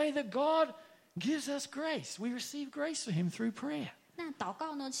 a way that God gives us grace. We receive grace from him through prayer. 那祷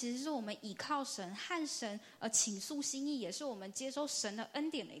告呢，其实是我们依靠神和神倾诉心意，也是我们接收神的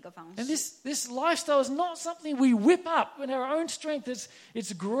恩典的一个方 And 式。 this lifestyle is not something we whip up in our own strength.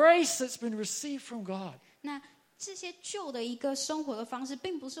 It's grace that's been received from God. 那这些旧的一个生活的方式，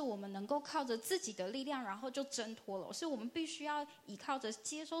并不是我们能够靠着自己的力量，然后就挣脱了，是我们必须要依靠着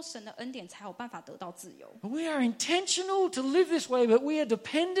接收神的恩典，才有办法得到自由。We are intentional to live this way, but we are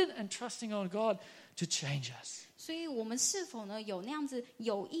dependent and trusting on God to change us. 所以我们是否呢有那样子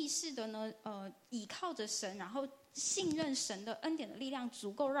有意识的呢？依靠着神，然后信任神的恩典的力量，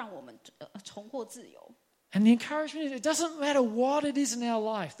足够让我们重获自由。And the encouragement is, it doesn't matter what it is in our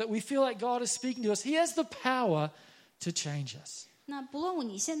life that we feel like God is speaking to us. He has the power to change us. 那不论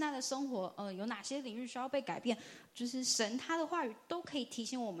你现在的生活，有哪些领域需要被改变，就是神他的话语都可以提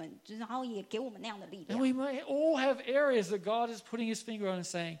醒我们，就是然后也给我们那样的力 And 量。 we may all have areas that God is putting his finger on and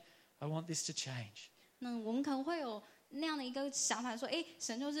saying, I want this to change. 那我们可能会有那样的一个想法，说，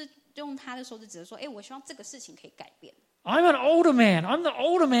神就是用他的手指指着说，我希望这个事情可以改变。 I'm an older man. I'm the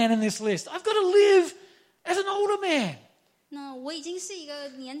older man in this list. I've got to live as an older man. 那我已经是一个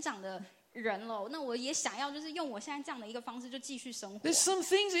年长的人了，那我也想要就是用我现在这样的一个方式就继续生活。 There's some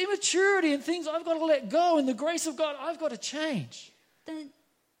things, immaturity and things I've got to let go. In the grace of God, I've got to change. 但是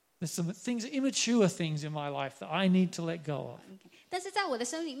There's some things, immature things in my life that I need to let go of. 但是在我的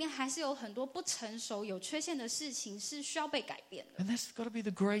生命里面，还是有很多不成熟、有缺陷的事情是需要被改变的。 And that's got to be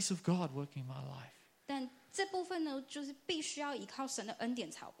the grace of God working in my life. 但这部分呢，就是必须要依靠神的恩典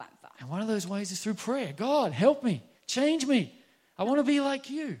才有办法。 And one of those ways is through prayer. God, help me, change me. I want to be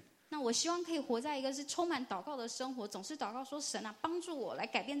like you. 那我希望可以活在一个是充满祷告的生活，总是祷告说：“神啊，帮助我来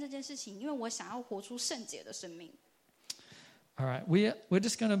改变这件事情，因为我想要活出圣洁的生命。” All right, we're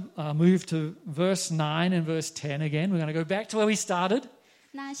just going to move to verse 9 and verse 10 again. We're going to go back to where we started.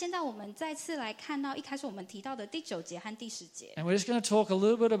 那现在我们再次来看到一开始我们提到的第9节和第10节。 And we're just going to talk a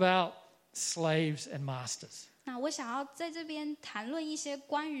little bit about slaves and masters. 那我想要在这边谈论一些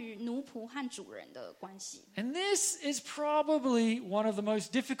关于奴仆和主人的关系。 And this is probably one of the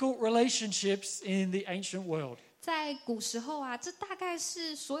most difficult relationships in the ancient world. 在古时候啊，这大概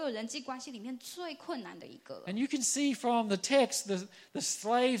是所有人际关系里面最困难的一个了。 And you can see from the text, the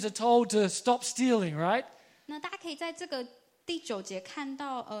slaves are told to stop stealing, right? 那大家可以在这个第9节看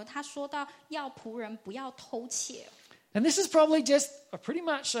到，他说到要仆人不要偷窃。 And this is probably just pretty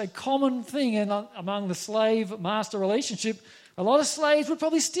much a common thing among the slave-master relationship. A lot of slaves would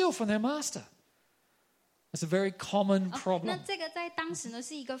probably steal from their master. It's a very common 那 problem. 这个在当时呢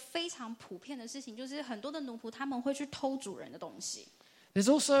是一个非常普遍的事情，就是很多的奴仆他们会去偷主人的东西。 There's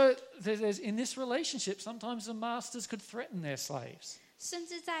also, in this relationship, sometimes the masters could threaten their slaves. 甚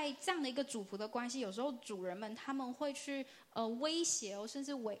至在这样的一个主仆的关系，有时候主人们他们会去威胁甚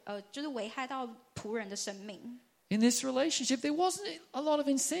至就是危害到仆人的生命。 In this relationship, there wasn't a lot of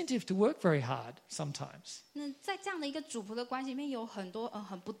incentive to work very hard sometimes. 那在这样的一个主仆的关系里面，有很多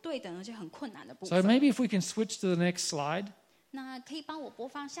很不对等而且很困难的部 So 分。 maybe if we can switch to the next slide. 那可以帮我播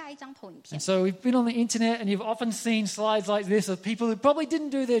放下一张投影片 And。so we've been on the internet and you've often seen slides like this of people who probably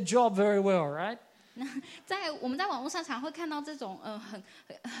didn't do their job very well, right? 我们在网络上常会看到这种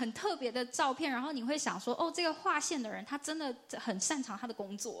很特别的照片，然后你会想说，这个划线的人他真的很擅长他的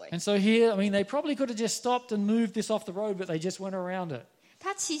工作。 And so here, I mean, they probably could have just stopped and moved this off the road, but they just went around it.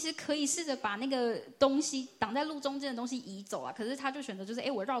 他其实可以试着把那个东西挡在路中间的东西移走啊，可是他就选择就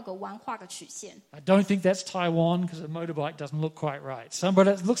是我绕个弯画个曲线。 I don't think that's Taiwan because a motorbike doesn't look quite right.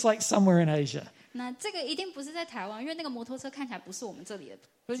 But it looks like somewhere in Asia. 那这个一定不是在台湾，因为那个摩托车看起来不是我们这里的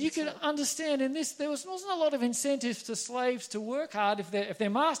But 机 you 车 can understand in this, there wasn't a lot of incentives to slaves to work hard. If their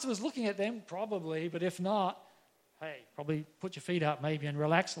master was looking at them, probably. But if not, hey, probably put your feet up maybe and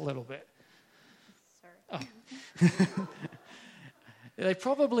relax a little bit. They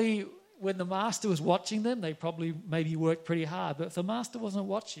probably, when the master was watching them, they probably maybe worked pretty hard. But if the master wasn't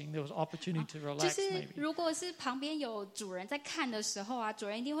watching, there was opportunity to 就 relax 是 maybe. 如果是旁边有主人在看的时候啊，主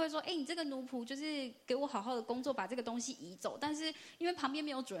人一定会说：“你这个奴仆就是给我好好的工作，把这个东西移走。”但是因为旁边没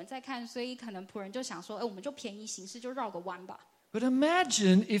有主人在看，所以可能仆人就想说：“我们就便宜行事，就绕个弯吧。” But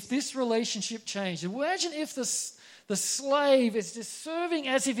imagine if this relationship changed. Imagine if the slave is just serving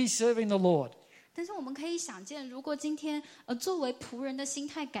as if he's serving the Lord. 但是我们可以想见，如果今天作为仆人的心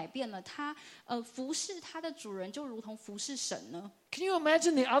态改变了，他服侍他的主人就如同服侍神呢？ Can you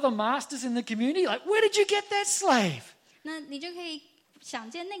imagine the other masters in the community? Like, where did you get that slave? 那你就可以想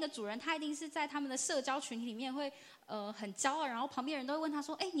见，那个主人他一定是在他们的社交群体里面会很骄傲，然后旁边人都会问他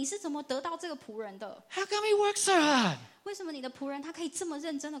说：“你是怎么得到这个仆人的？ How come he works so hard? 为什么你的仆人他可以这么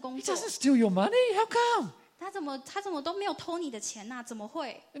认真的工 He 作？ doesn't steal your money. How come? 他怎么都没有偷你的钱呐、怎么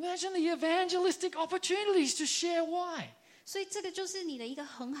会？” Imagine the evangelistic opportunities to share why. 所以这个就是你的一个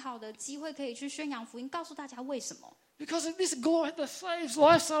很好的机会，可以去宣扬福音，告诉大家为什么。 Because the slave's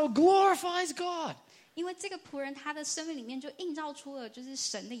lifestyle glorifies God. 因为这个仆人他的生命里面就映照出了就是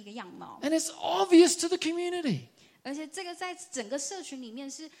神的一个样貌， And it's obvious to the community. 而且这个在整个社群里面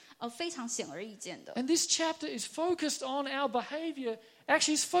是非常显而易见的。 And this chapter is focused on our behavior.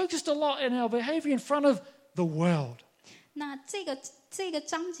 Actually, it's focused a lot in our behavior in front of the world. 那这个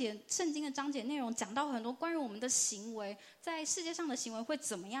章节，圣经的章节内容讲到很多关于我们的行为，在世界上的行为会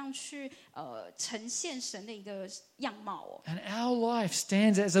怎么样去呈现神的一个样貌哦。 And our life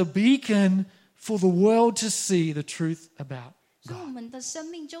stands as a beacon for the world to see the truth about 所以我 God. 们的生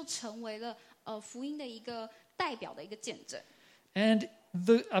命就成为了福音的一个代表的一个见证。 And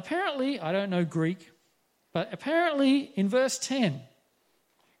apparently, I don't know Greek, but apparently in verse 10,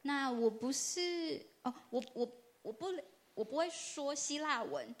 那我不是我不会说希腊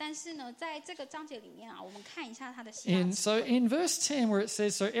文，但是呢，在这个章节里面啊，我们看一下它的希腊词汇。 in verse 10 where it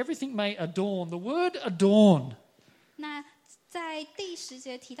says, so everything may adorn, the word adorn 那在第10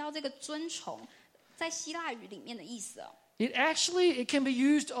节提到这个尊崇，在希腊语里面的意思哦。 it can be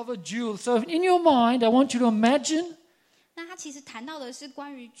used of a jewel. So in your mind, I want you to imagine 那它其实谈到的是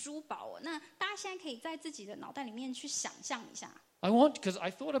关于珠宝哦。那大家现在可以在自己的脑袋里面去想象一下。 because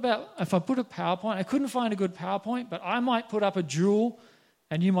I thought about if I put a PowerPoint, I couldn't find a good PowerPoint, but I might put up a jewel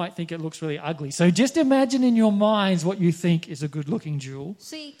and you might think it looks really ugly. So just imagine in your minds what you think is a good looking jewel.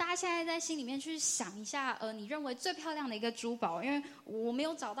 所以大家现在在心里面去想一下，你认为最漂亮的一个珠宝，因为我没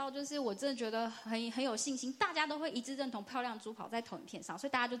有找到，就是我真的觉得很有信心，大家都会一致认同漂亮珠宝在投影片上，所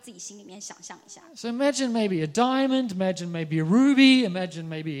以大家就自己心里面想象一下。 So imagine maybe a diamond, imagine maybe a ruby, imagine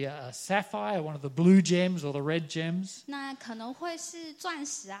maybe a sapphire, one of the blue gems or the red gems. 那可能会是钻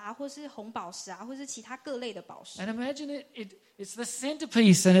石啊，或是红宝石啊，或是其他各类的宝石。 And imagine it's the centerpiece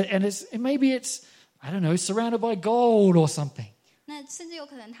and maybe it's, I don't know, surrounded by gold or something. 那甚至有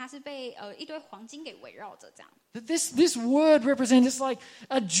可能它是被一堆黄金给围绕着这样。 But this word represents, it's like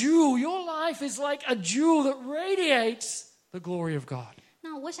a jewel. Your life is like a jewel that radiates the glory of God.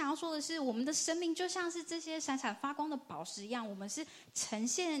 那我想要说的是，我们的生命就像是这些闪闪发光的宝石一样，我们是呈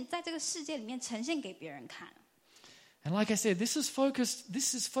现在这个世界里面呈现给别人看。 And like I said, this is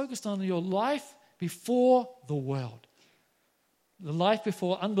focused on your life before the world. The life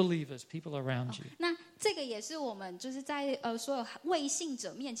before unbelievers, people around you. 那这个也是我们就是在所有未信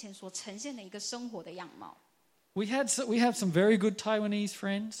者面前所呈现的一个生活的样貌。 We have some very good Taiwanese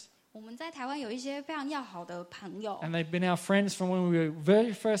friends, 我们在台湾有一些非常要好的朋友， and they've been our friends from when we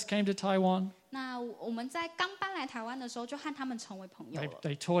very first came to Taiwan. 那我们在刚搬来台湾的时候就和他们成为朋友了。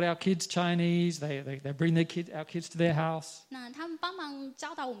 They taught our kids Chinese. They bring our kids to their house. 那他们帮忙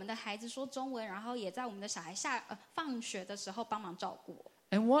教导我们的孩子说中文，然后也在我们的小孩放学的时候帮忙照顾我。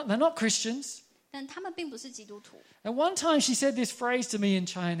 And they're not Christians. 但他们并不是基督徒。 And one time she said this phrase to me in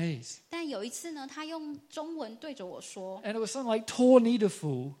Chinese, 但有一次呢，他用中文对着我说， and it was something like "托你的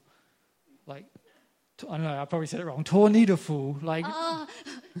福," like I don't know. I probably said it wrong. "托你的福," like.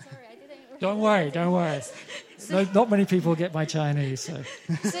 Sorry, I didn't. Don't worry. No, not many people get my Chinese. So.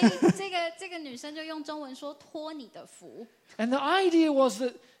 所以这个女生就用中文说托你的福。 And the idea was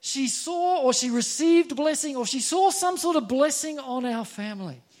that she saw or she received blessing or she saw some sort of blessing on our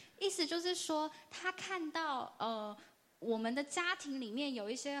family. 意思就是说，她看到我们的家庭里面有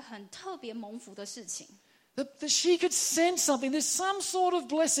一些很特别蒙福的事情。 That she could sense something. There's some sort of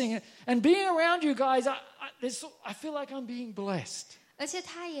blessing. And being around you guys, I feel like I'm being blessed. 而且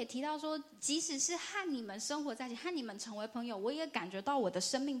他也提到说，即使是和你们生活在一起，和你们成为朋友，我也感觉到我的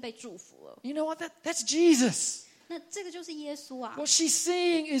生命被祝福了。 You know what? That's Jesus. 那这个就是耶稣啊， What she's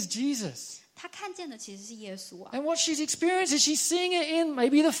seeing is Jesus. 他看见的其实是耶稣啊。 And what she's experiencing is she's seeing it in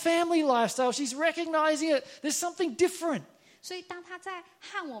maybe the family lifestyle. She's recognizing it. There's something different. 所以当他在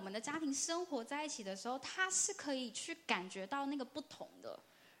和我们的家庭生活在一起的时候，他是可以去感觉到那个不同的。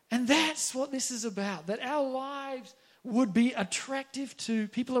 And that's what this is about, that our lives would be attractive to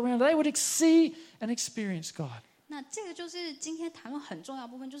people around. They would see and experience God. 那这个就是今天谈论很重要的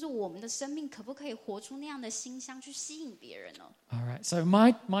部分，就是我们的生命可不可以活出那样的馨香，去吸引别人呢？ All right, so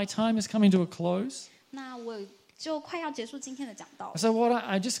my time is coming to a close. 那我就快要结束今天的讲道了。 So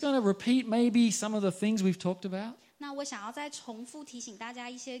I'm just going to repeat maybe some of the things we've talked about. 那我想要再重复提醒大家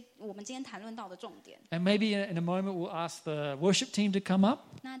一些我们今天谈论到的重点。 And maybe in a moment we'll ask the worship team to come up.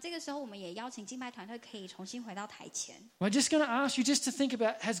 那这个时候，我们也邀请敬拜团队可以重新回到台前。 We're just going to ask you just to think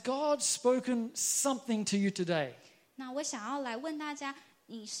about, has God spoken something to you today? 那我想要来问大家，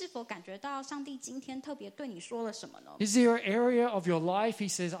你是否感觉到上帝今天特别对你说了什么呢？ Is there an area of your life he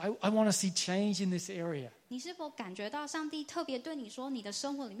says, I want to see change in this area? 你是否感觉到上帝特别对你说，你的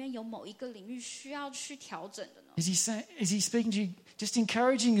生活里面有某一个领域需要去调整的呢？ Is he speaking to you, just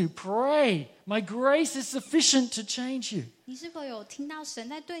encouraging you, pray, my grace is sufficient to change you? 你是否有听到神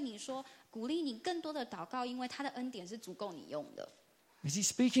在对你说，鼓励你更多的祷告，因为他的恩典是足够你用的。Is he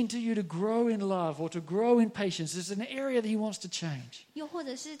speaking to you to grow in love or to grow in patience? Is it an area that he wants to change? 又或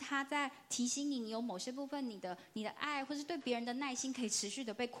者是他在提醒你，你有某些部分你的爱，或是对别人的耐心，可以持续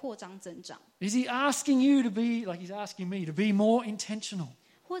的被扩张增长。Is he asking you to be, like he's asking me, to be more intentional?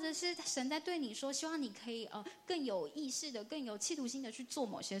 或者是神在对你说，希望你可以更有意识的、更有企图心的去做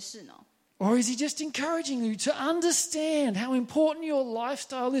某些事呢？ Or is he just encouraging you to understand how important your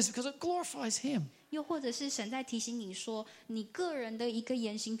lifestyle is because it glorifies him? 又或者是神在提醒你说，你个人的一个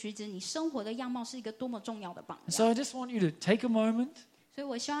言行举止，你生活的样貌是一个多么重要的榜 So 样。 I just want you to take a moment, 所以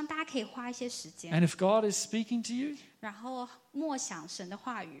我希望大家可以花一些时间， and if God is speaking to you, 然后默想神的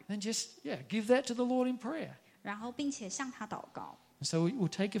话语， then just, give that to the Lord in prayer. 然后并且向他祷告。 And so we'll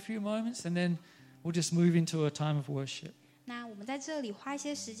take a few moments, and then we'll just move into a time of worship. 那我们在这里花一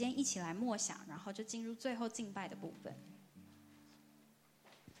些时间一起来默想，然后就进入最后敬拜的部分。